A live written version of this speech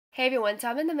Hey everyone, so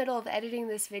I'm in the middle of editing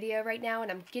this video right now and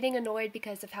I'm getting annoyed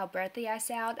because of how breathy I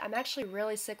sound. I'm actually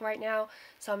really sick right now,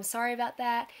 so I'm sorry about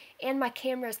that. And my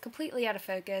camera is completely out of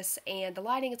focus and the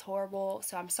lighting is horrible,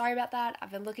 so I'm sorry about that.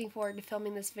 I've been looking forward to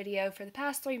filming this video for the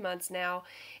past 3 months now,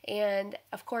 and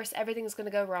of course everything's going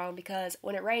to go wrong because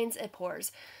when it rains, it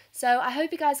pours. So I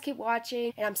hope you guys keep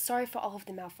watching, and I'm sorry for all of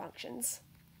the malfunctions.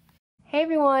 Hey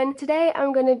everyone, today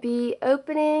I'm going to be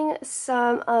opening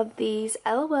some of these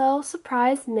LOL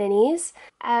Surprise Minis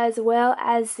as well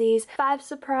as these 5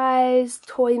 surprise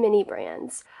toy mini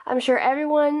brands. I'm sure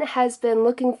everyone has been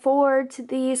looking forward to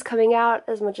these coming out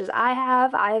as much as I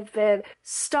have. I've been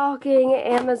stalking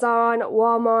Amazon,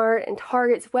 Walmart, and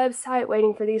Target's website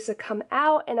waiting for these to come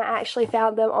out, and I actually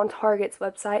found them on Target's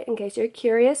website in case you're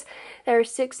curious. They're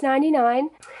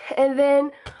 $6.99, and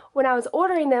then when I was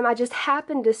ordering them, I just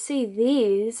happened to see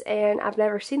these, and I've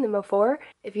never seen them before.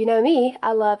 If you know me,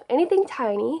 I love anything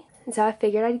tiny, and so I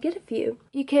figured I'd get a few.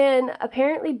 You can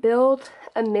apparently build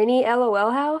a mini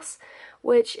LOL house,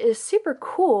 which is super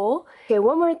cool. Okay,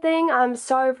 one more thing, I'm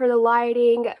sorry for the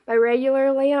lighting. My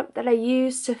regular lamp that I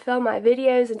use to film my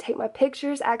videos and take my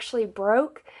pictures actually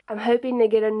broke. I'm hoping to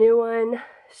get a new one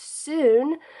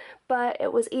soon, but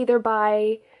it was either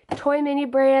by toy mini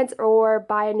brands or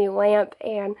buy a new lamp,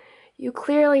 and you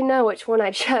clearly know which one I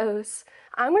chose.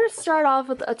 I'm going to start off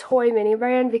with a toy mini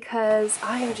brand because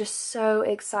I am just so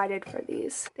excited for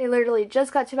these. They literally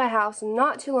just got to my house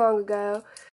not too long ago.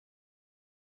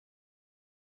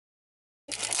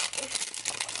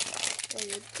 There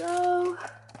you go.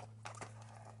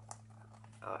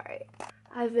 Alright.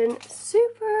 I've been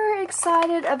super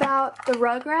excited about the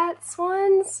Rugrats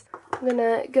ones. I'm going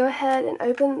to go ahead and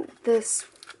open this.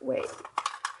 Wait,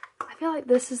 I feel like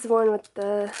this is the one with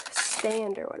the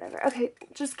stand or whatever. Okay,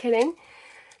 just kidding.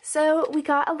 So we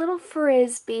got a little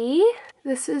frisbee.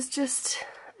 This is just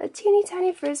a teeny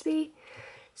tiny frisbee.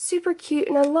 Super cute,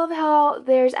 and I love how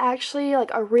there's actually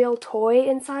like a real toy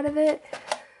inside of it.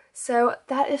 So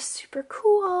that is super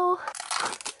cool.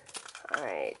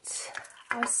 Alright,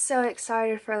 I was so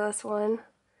excited for this one.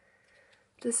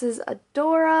 This is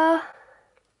Adora.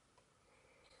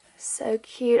 So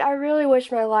cute. I really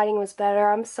wish my lighting was better.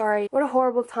 I'm sorry. What a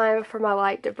horrible time for my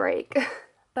light to break.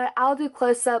 But I'll do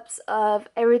close-ups of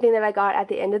everything that I got at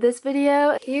the end of this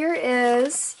video. Here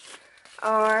is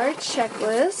our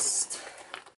checklist.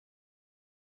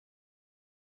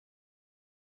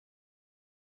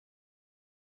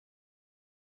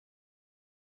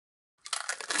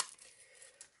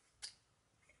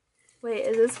 Wait,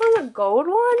 is this one a gold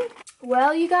one?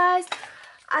 Well, you guys,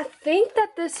 I think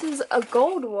that this is a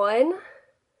gold one,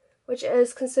 which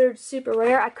is considered super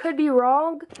rare. I could be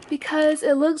wrong because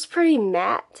it looks pretty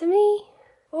matte to me.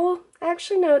 Well,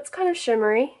 actually no, it's kind of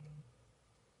shimmery.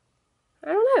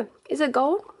 I don't know. Is it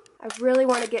gold? I really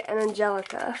want to get an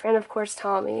Angelica, and of course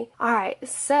Tommy. Alright,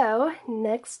 so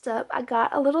next up I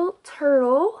got a little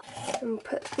turtle. I'm gonna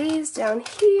put these down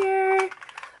here.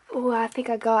 Oh, I think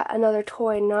I got another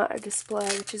toy, not a display,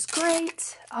 which is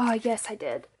great. Oh, yes, I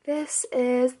did. This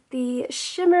is the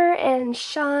Shimmer and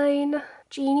Shine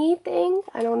genie thing.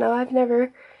 I don't know, I've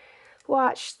never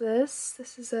watched this.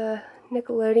 This is a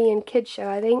Nickelodeon kid show,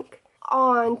 I think.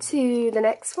 On to the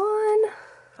next one.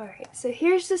 Alright, so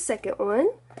here's the second one.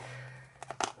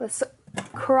 Let's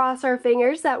cross our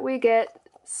fingers that we get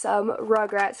some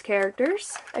Rugrats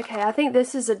characters. Okay, I think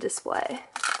this is a display.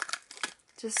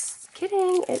 Just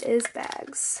kidding, it is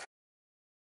bags.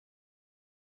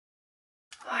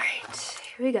 Alright,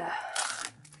 here we go.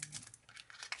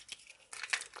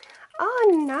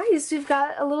 Oh, nice. We've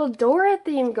got a little Dora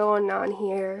theme going on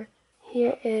here.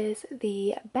 Here is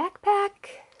the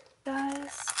backpack,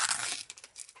 guys.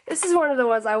 This is one of the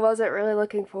ones I wasn't really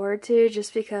looking forward to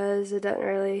just because it doesn't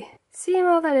really seem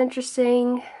all that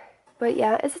interesting. But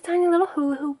yeah, it's a tiny little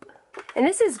hula hoop. And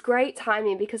this is great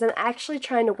timing because I'm actually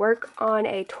trying to work on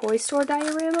a toy store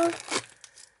diorama.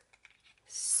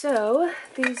 So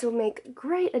these will make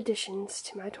great additions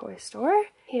to my toy store.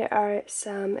 Here are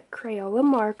some Crayola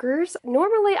markers.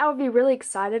 Normally I would be really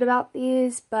excited about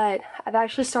these, but I've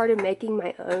actually started making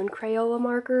my own Crayola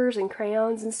markers and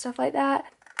crayons and stuff like that.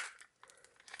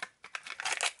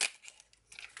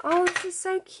 Oh, this is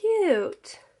so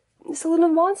cute. It's a little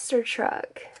monster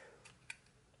truck.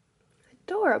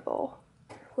 Adorable.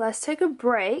 Let's take a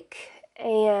break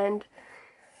and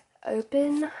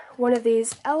open one of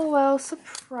these LOL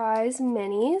Surprise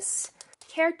Minis.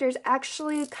 Characters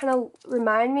actually kind of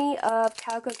remind me of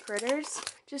Calico Critters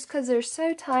just because they're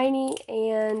so tiny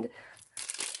and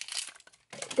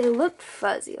they look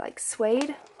fuzzy, like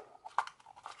suede.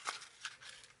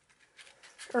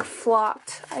 Or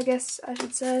flocked, I guess I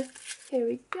should say. Here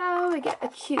we go. We get a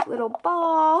cute little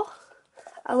ball.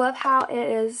 I love how it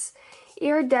is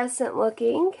iridescent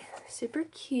looking. Super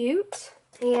cute.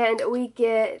 And we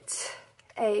get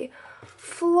a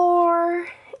floor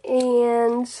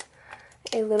and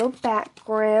a little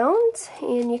background.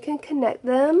 And you can connect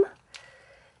them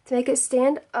to make it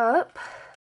stand up.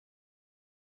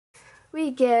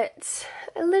 We get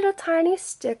a little tiny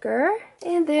sticker,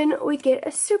 and then we get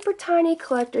a super tiny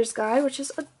collector's guide, which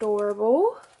is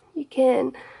adorable. You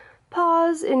can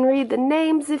pause and read the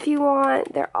names if you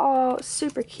want. They're all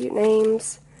super cute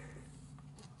names.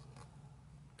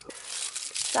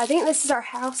 So I think this is our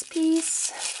house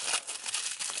piece.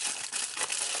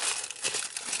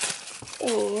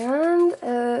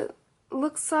 And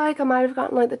looks like I might have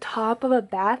gotten like the top of a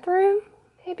bathroom.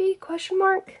 Maybe? Question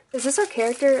mark? Is this our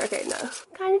character? Okay, no.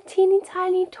 Kind of teeny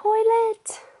tiny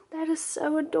toilet. That is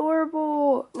so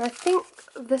adorable. And I think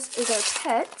this is our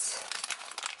pet.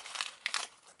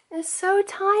 It's so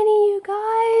tiny, you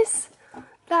guys.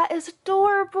 That is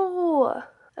adorable.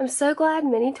 I'm so glad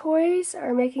mini toys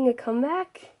are making a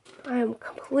comeback. I am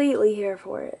completely here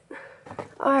for it.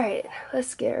 Alright,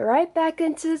 let's get right back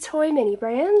into the toy mini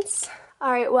brands.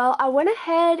 Alright, well, I went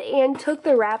ahead and took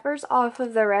the wrappers off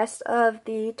of the rest of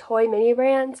the toy mini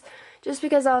brands just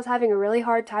because I was having a really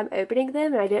hard time opening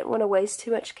them and I didn't want to waste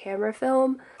too much camera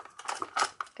film.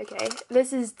 Okay,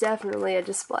 this is definitely a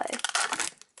display.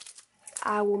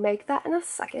 I will make that in a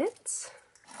second. So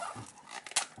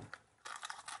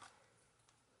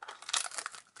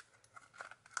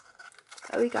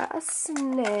we got a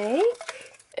snake.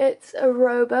 It's a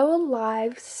Robo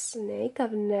Alive snake.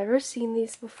 I've never seen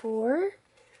these before.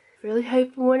 Really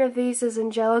hope one of these is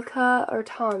Angelica or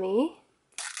Tommy.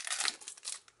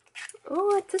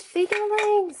 Oh, it's a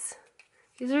fingerlings.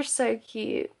 These are so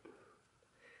cute.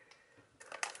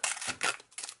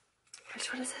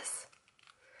 Which one is this?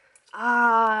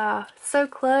 Ah, so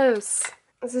close.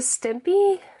 Is this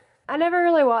Stimpy? I never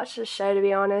really watched this show, to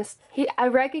be honest. I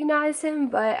recognize him,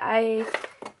 but I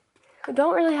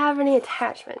don't really have any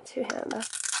attachment to him.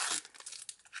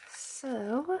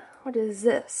 So, what is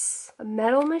this? A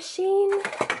metal machine?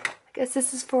 I guess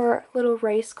this is for little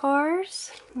race cars.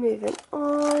 Moving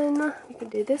on. We can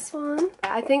do this one.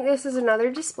 I think this is another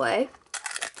display.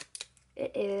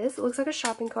 It is. It looks like a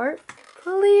shopping cart.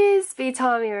 Please be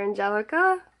Tommy or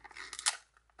Angelica.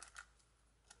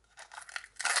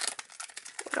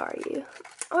 What are you?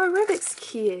 Oh, a Rubik's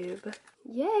Cube.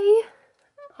 Yay!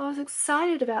 I was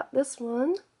excited about this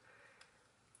one.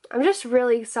 I'm just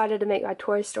really excited to make my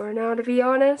toy store now, to be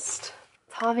honest.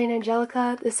 Tommy and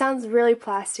Angelica. This sounds really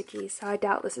plasticky, so I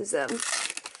doubt this is them.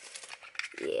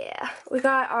 Yeah. We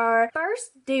got our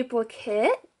first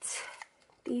duplicate.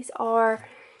 These are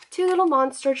two little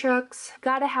monster trucks.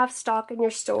 Gotta have stock in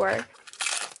your store.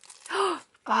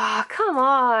 Oh, come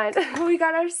on. We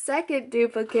got our second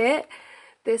duplicate.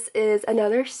 This is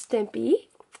another Stimpy.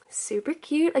 Super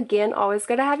cute. Again, always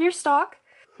gotta have your stock.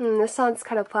 This sounds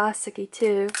kind of plasticky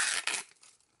too.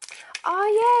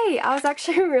 Oh yay! I was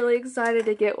actually really excited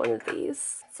to get one of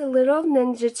these. It's a little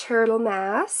Ninja Turtle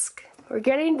mask. We're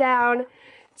getting down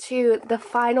to the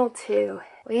final two.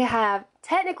 We have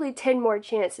technically 10 more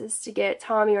chances to get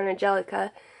Tommy or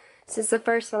Angelica since the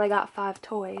first one I got 5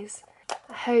 toys.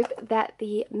 I hope that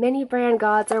the mini brand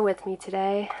gods are with me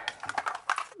today.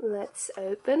 Let's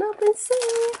open up and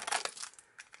see.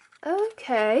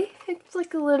 Okay, it's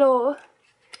like a little,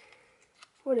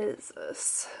 what is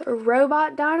this? A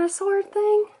robot dinosaur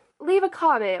thing? Leave a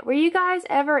comment. Were you guys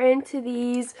ever into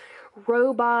these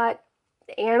robot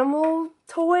animal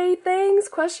toy things?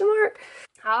 Question mark.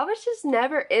 I was just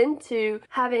never into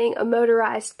having a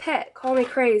motorized pet. Call me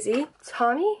crazy.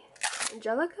 Tommy?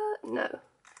 Angelica? No.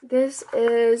 This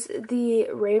is the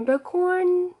rainbow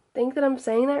corn. Think that I'm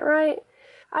saying that right?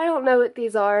 I don't know what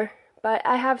these are, but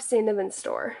I have seen them in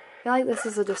store. I feel like this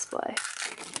is a display.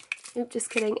 Oop, just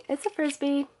kidding. It's a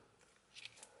Frisbee.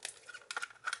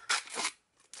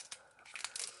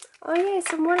 Oh yay,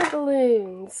 some water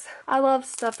balloons. I love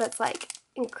stuff that's like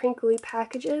in crinkly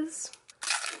packages.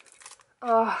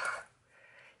 Oh,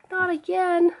 not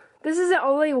again. This is the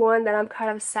only one that I'm kind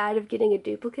of sad of getting a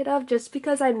duplicate of just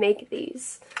because I make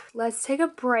these. Let's take a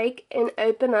break and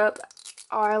open up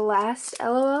our last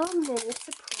LOL mini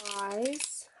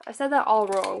surprise. I said that all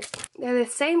wrong. They're the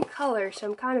same color, so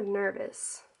I'm kind of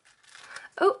nervous.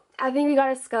 Oh, I think we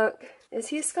got a skunk. Is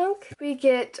he a skunk? We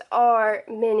get our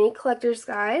mini collector's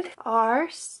guide, our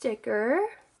sticker.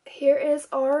 Here is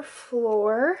our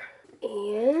floor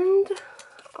and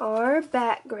our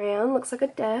background. Looks like a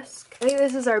desk. I think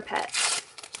this is our pet.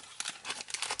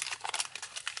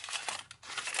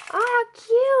 Oh,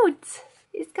 how cute!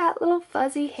 He's got little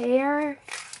fuzzy hair.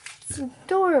 It's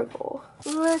adorable.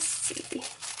 Let's see.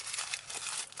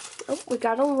 Oh, we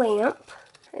got a lamp.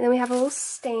 And then we have a little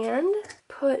stand.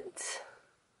 Put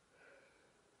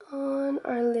on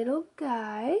our little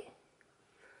guy.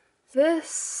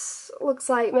 This looks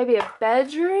like maybe a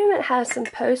bedroom. It has some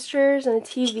posters and a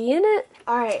TV in it.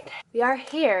 Alright, we are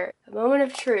here. The moment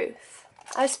of truth.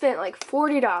 I spent like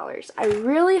 $40. I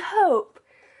really hope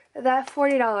that that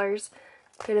 $40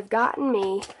 could have gotten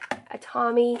me a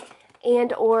Tommy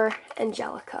and or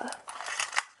Angelica.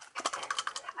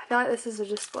 I feel like this is a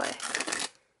display.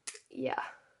 Yeah.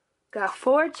 Got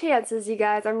 4 chances, you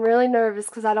guys. I'm really nervous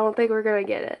because I don't think we're going to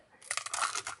get it.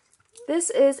 This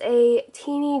is a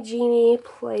Teeny Genie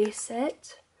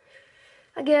playset.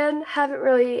 Again, haven't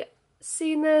really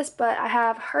seen this, but I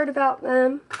have heard about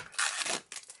them.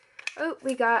 Oh,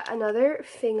 we got another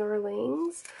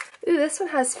Fingerlings. Ooh, this one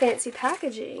has fancy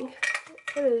packaging.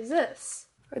 What is this?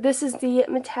 Or this is the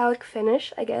metallic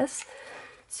finish, I guess.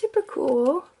 Super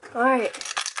cool. Alright.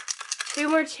 2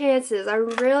 more chances. I'm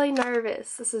really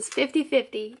nervous. This is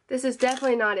 50-50. This is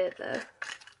definitely not it, though.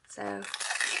 So,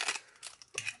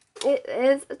 it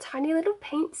is a tiny little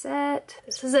paint set.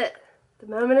 This is it. The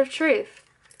moment of truth.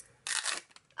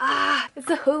 Ah, it's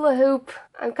a hula hoop.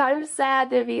 I'm kind of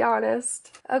sad, to be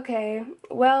honest. Okay,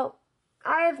 well,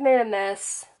 I've made a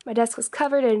mess. My desk was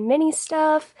covered in mini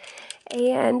stuff,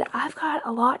 and I've got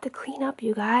a lot to clean up,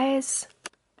 you guys.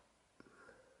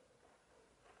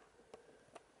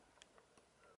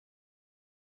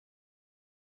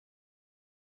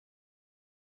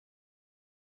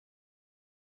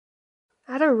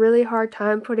 I had a really hard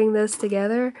time putting this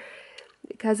together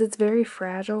because it's very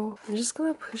fragile. I'm just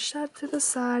gonna push that to the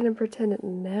side and pretend it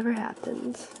never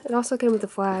happened. It also came with a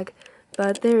flag,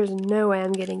 but there's no way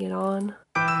I'm getting it on.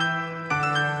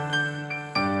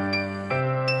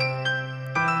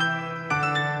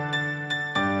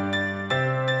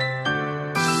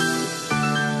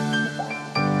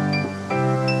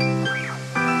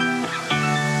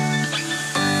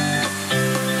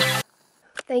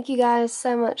 Thank you guys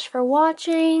so much for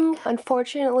watching.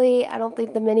 Unfortunately, I don't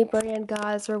think the mini brand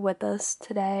guys were with us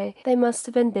today. They must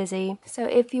have been busy. So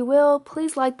if you will,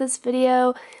 please like this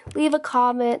video, leave a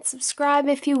comment, subscribe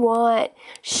if you want,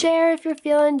 share if you're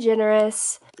feeling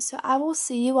generous. So I will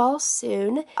see you all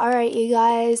soon. Alright you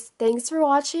guys, thanks for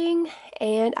watching,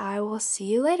 and I will see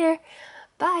you later.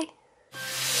 Bye!